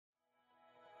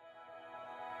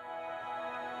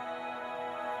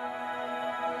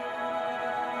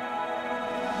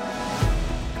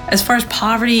as far as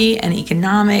poverty and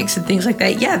economics and things like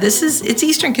that, yeah, it's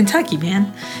Eastern Kentucky,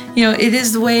 man. It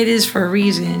is the way it is for a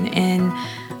reason, and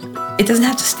it doesn't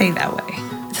have to stay that way.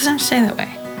 It doesn't have to stay that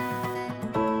way.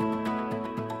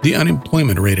 The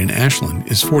unemployment rate in Ashland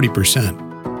is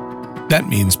 40%. That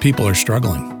means people are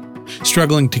struggling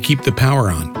to keep the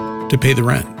power on, to pay the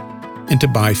rent, and to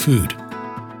buy food.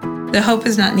 The hope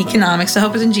is not in economics, the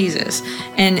hope is in Jesus.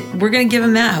 And we're going to give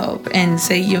him that hope and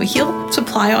say, he'll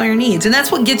supply all your needs. And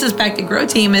that's what gets us back to Grow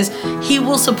Team, is he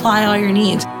will supply all your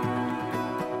needs.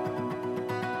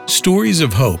 Stories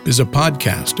of Hope is a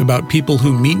podcast about people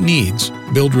who meet needs,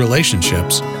 build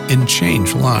relationships, and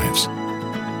change lives.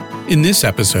 In this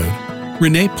episode,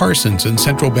 Renee Parsons and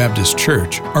Central Baptist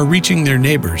Church are reaching their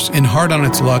neighbors in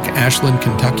hard-on-its-luck Ashland,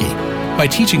 Kentucky, by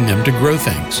teaching them to grow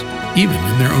things, even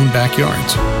in their own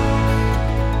backyards.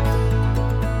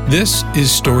 This is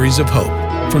Stories of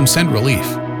Hope from Send Relief,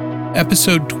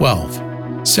 Episode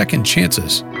 12, Second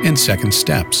Chances and Second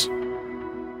Steps.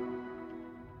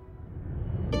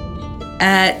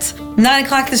 At 9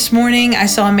 o'clock this morning, I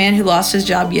saw a man who lost his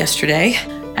job yesterday.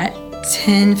 At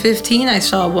 10:15, I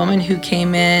saw a woman who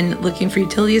came in looking for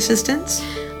utility assistance.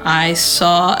 I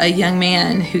saw a young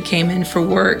man who came in for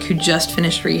work who just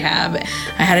finished rehab.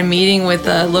 I had a meeting with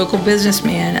a local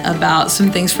businessman about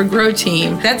some things for Grow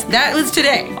Team. That was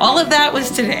today. All of that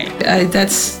was today.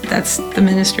 That's the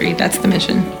ministry. That's the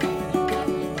mission.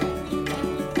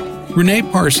 Renee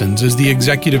Parsons is the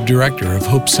executive director of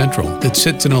Hope Central that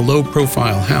sits in a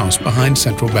low-profile house behind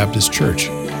Central Baptist Church.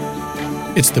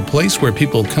 It's the place where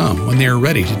people come when they are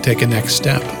ready to take a next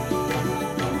step.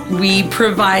 We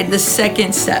provide the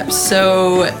second step.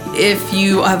 So if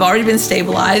you have already been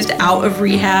stabilized, out of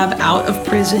rehab, out of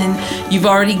prison, you've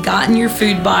already gotten your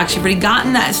food box, you've already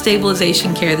gotten that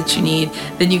stabilization care that you need,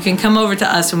 then you can come over to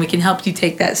us and we can help you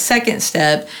take that second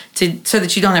step so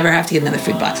that you don't ever have to get another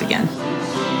food box again.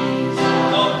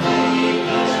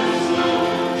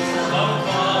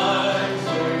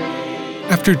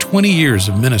 After 20 years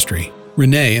of ministry,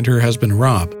 Renee and her husband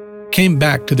Rob came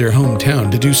back to their hometown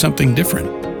to do something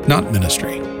different. Not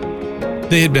ministry.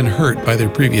 They had been hurt by their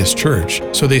previous church,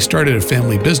 so they started a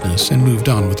family business and moved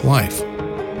on with life.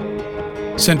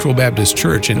 Central Baptist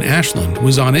Church in Ashland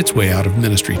was on its way out of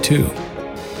ministry too.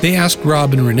 They asked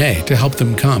Rob and Renee to help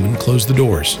them come and close the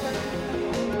doors.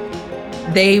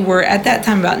 They were at that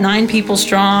time about 9 people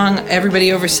strong,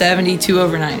 everybody over 70, 2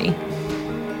 over 90,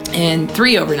 and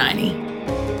 3 over 90.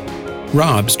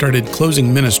 Rob started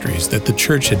closing ministries that the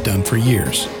church had done for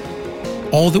years.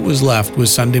 All that was left was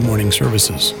Sunday morning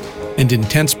services and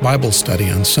intense Bible study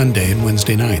on Sunday and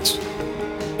Wednesday nights.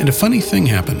 And a funny thing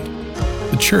happened.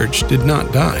 The church did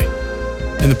not die,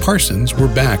 and the Parsons were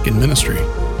back in ministry.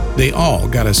 They all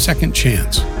got a second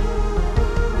chance.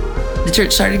 The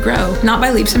church started to grow, not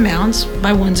by leaps and bounds,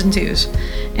 by ones and twos.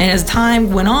 And as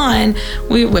time went on,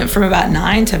 we went from about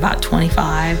 9 to about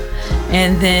 25.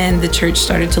 And then the church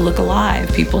started to look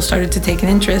alive. People started to take an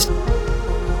interest.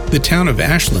 The town of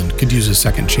Ashland could use a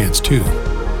second chance too.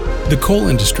 The coal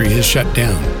industry has shut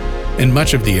down, and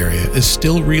much of the area is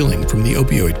still reeling from the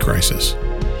opioid crisis.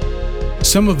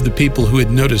 Some of the people who had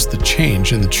noticed the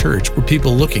change in the church were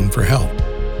people looking for help.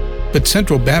 But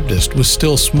Central Baptist was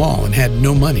still small and had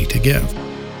no money to give.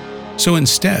 So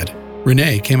instead,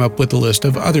 Renee came up with a list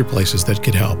of other places that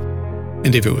could help.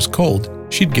 And if it was cold,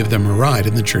 she'd give them a ride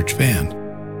in the church van.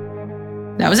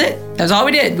 That was it. That was all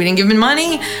we did. We didn't give them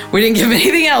money. We didn't give them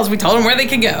anything else. We told them where they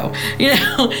could go,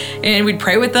 and we'd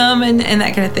pray with them and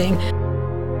that kind of thing.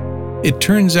 It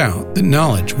turns out that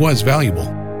knowledge was valuable,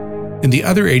 and the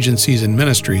other agencies and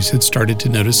ministries had started to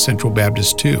notice Central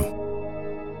Baptist too.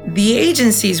 The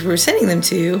agencies we were sending them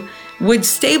to would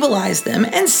stabilize them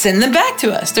and send them back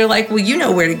to us. They're like, well, you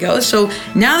know where to go. So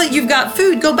now that you've got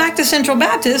food, go back to Central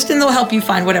Baptist and they'll help you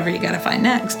find whatever you got to find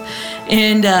next.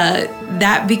 And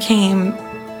that became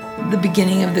the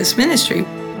beginning of this ministry.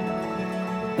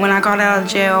 When I got out of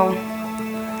jail,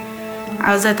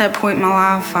 I was at that point in my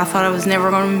life, I thought I was never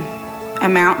going to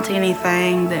amount to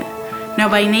anything, that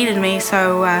nobody needed me.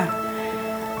 So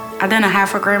I done a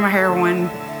half a gram of heroin.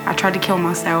 I tried to kill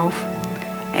myself.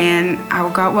 And I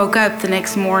woke up the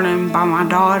next morning by my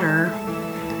daughter,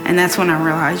 and that's when I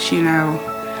realized,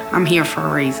 I'm here for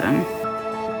a reason.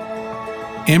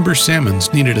 Amber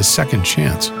Sammons needed a second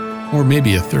chance, or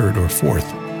maybe a third or fourth.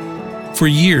 For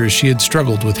years, she had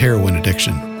struggled with heroin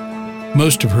addiction.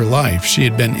 Most of her life, she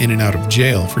had been in and out of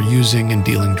jail for using and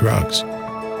dealing drugs.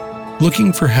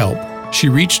 Looking for help, she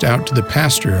reached out to the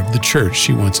pastor of the church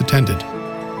she once attended.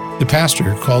 The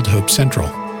pastor called Hope Central.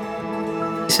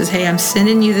 He says, hey, I'm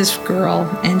sending you this girl,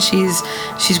 and she's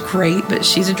great, but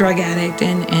she's a drug addict,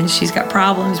 and she's got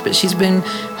problems, but she's been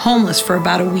homeless for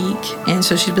about a week, and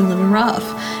so she's been living rough,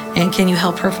 and can you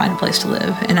help her find a place to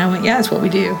live? And I went, yeah, that's what we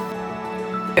do.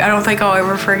 I don't think I'll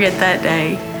ever forget that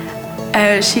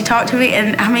day. She talked to me,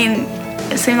 and I mean,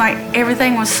 it seemed like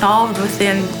everything was solved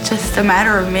within just a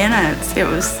matter of minutes.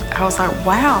 I was like,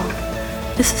 wow,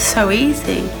 this is so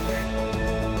easy.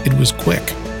 It was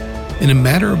quick. In a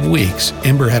matter of weeks,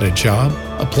 Amber had a job,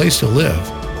 a place to live,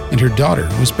 and her daughter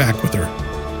was back with her.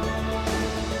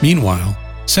 Meanwhile,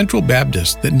 Central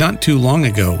Baptist, that not too long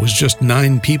ago was just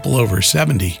 9 people over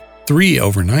 70, 3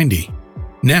 over 90,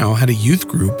 now had a youth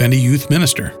group and a youth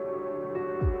minister.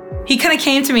 He kind of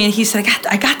came to me and he said,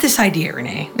 I got this idea,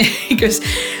 Renee. He goes,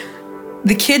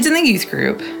 the kids in the youth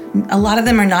group, a lot of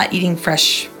them are not eating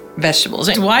fresh vegetables.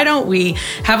 And why don't we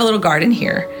have a little garden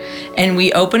here and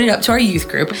we open it up to our youth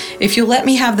group? If you'll let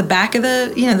me have the back of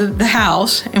the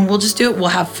house, and we'll just do it. We'll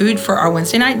have food for our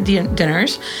Wednesday night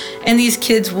dinners, and these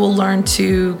kids will learn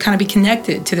to kind of be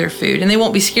connected to their food, and they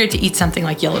won't be scared to eat something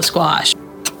like yellow squash.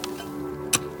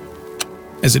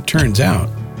 As it turns out,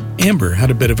 Amber had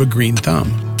a bit of a green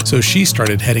thumb, so she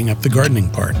started heading up the gardening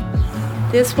part.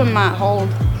 This one might hold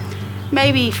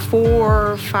maybe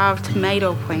 4 or 5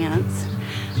 tomato plants.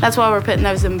 That's why we're putting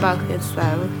those in buckets,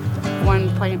 though.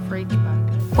 1 plant for each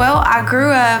bucket. Well, I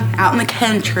grew up out in the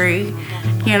country.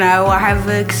 You know, I have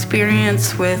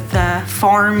experience with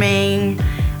farming,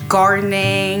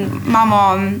 gardening. My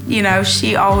mom, you know,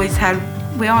 we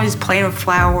always planted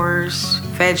flowers,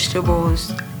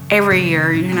 vegetables every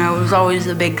year. You know, it was always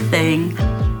a big thing.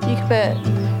 You could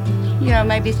put,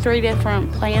 maybe 3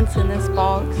 different plants in this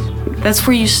box. That's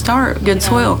where you start, good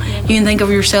soil. You can think of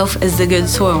yourself as the good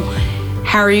soil.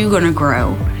 How are you going to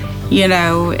grow?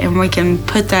 And we can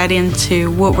put that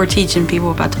into what we're teaching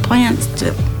people about the plants.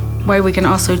 The way we can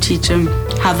also teach them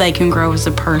how they can grow as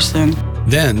a person.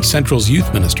 Then Central's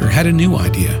youth minister had a new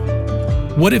idea.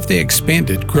 What if they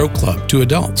expanded Grow Club to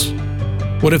adults?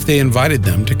 What if they invited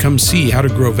them to come see how to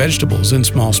grow vegetables in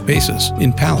small spaces,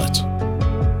 in pallets?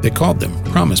 They called them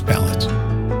Promise Pallets.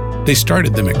 They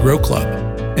started them at Grow Club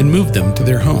and moved them to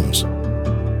their homes.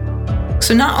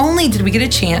 So not only did we get a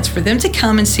chance for them to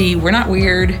come and see, we're not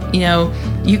weird,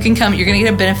 you can come, you're going to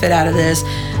get a benefit out of this,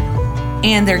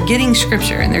 and they're getting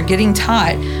scripture and they're getting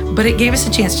taught, but it gave us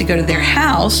a chance to go to their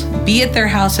house, be at their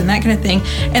house and that kind of thing,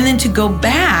 and then to go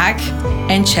back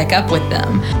and check up with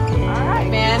them. All right,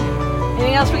 man.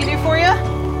 Anything else we can do for you?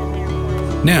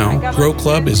 Now, Grow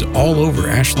Club is all over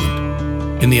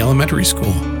Ashland, in the elementary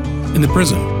school, in the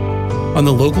prison, on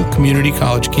the local community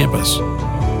college campus,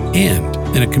 and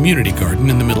in a community garden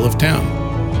in the middle of town.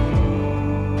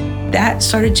 That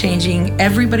started changing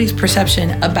everybody's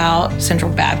perception about Central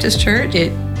Baptist Church.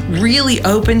 It really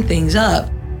opened things up.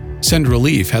 Send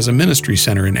Relief has a ministry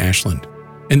center in Ashland,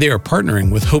 and they are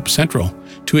partnering with Hope Central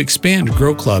to expand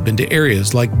Grow Club into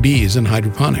areas like bees and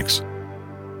hydroponics.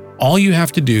 All you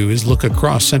have to do is look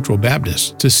across Central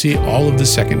Baptist to see all of the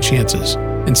second chances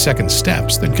and second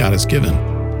steps that God has given.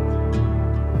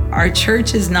 Our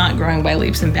church is not growing by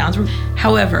leaps and bounds.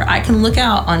 However, I can look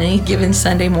out on any given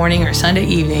Sunday morning or Sunday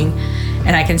evening,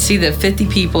 and I can see the 50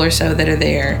 people or so that are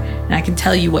there, and I can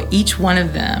tell you what each one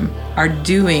of them are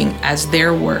doing as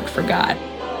their work for God.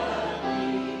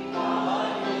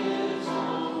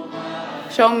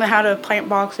 Show them how to plant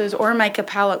boxes or make a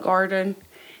pallet garden.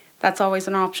 That's always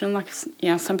an option.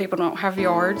 Some people don't have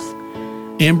yards.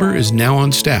 Amber is now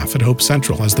on staff at Hope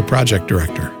Central as the project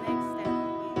director.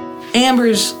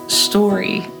 Amber's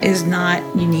story is not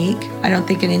unique, I don't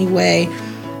think in any way,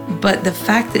 but the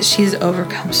fact that she has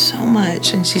overcome so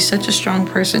much and she's such a strong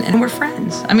person, and we're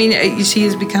friends. I mean, she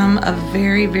has become a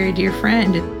very, very dear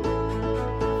friend.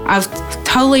 I've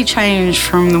totally changed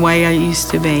from the way I used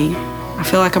to be. I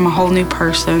feel like I'm a whole new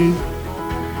person,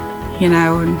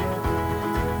 and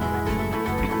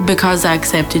because I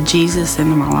accepted Jesus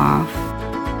into my life.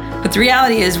 But the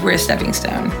reality is we're a stepping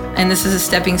stone, and this is a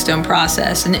stepping stone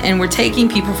process, and we're taking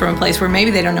people from a place where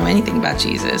maybe they don't know anything about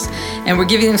Jesus, and we're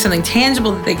giving them something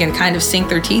tangible that they can kind of sink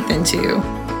their teeth into.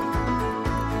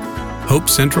 Hope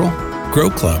Central,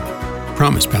 Grow Club,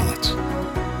 Promise Pallets.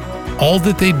 All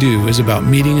that they do is about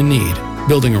meeting a need,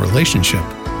 building a relationship,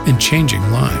 and changing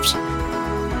lives.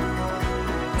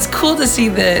 It's cool to see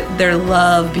their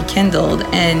love be kindled,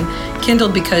 and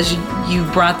kindled because you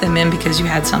brought them in because you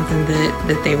had something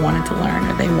that they wanted to learn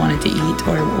or they wanted to eat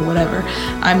or whatever.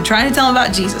 I'm trying to tell them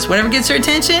about Jesus. Whatever gets their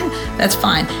attention, that's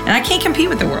fine. And I can't compete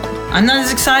with the world. I'm not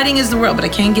as exciting as the world, but I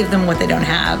can give them what they don't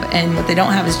have, and what they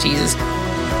don't have is Jesus.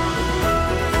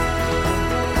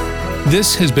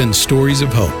 This has been Stories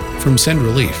of Hope from Send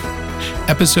Relief,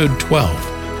 Episode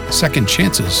 12, Second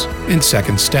Chances and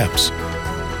Second Steps.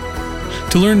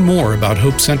 To learn more about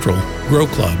Hope Central, Grow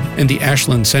Club, and the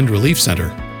Ashland Send Relief Center,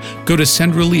 go to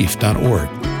sendrelief.org.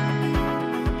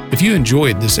 If you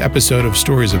enjoyed this episode of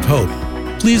Stories of Hope,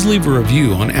 please leave a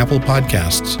review on Apple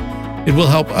Podcasts. It will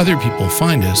help other people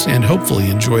find us and hopefully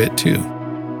enjoy it too.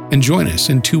 And join us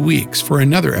in 2 weeks for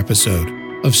another episode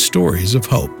of Stories of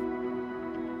Hope.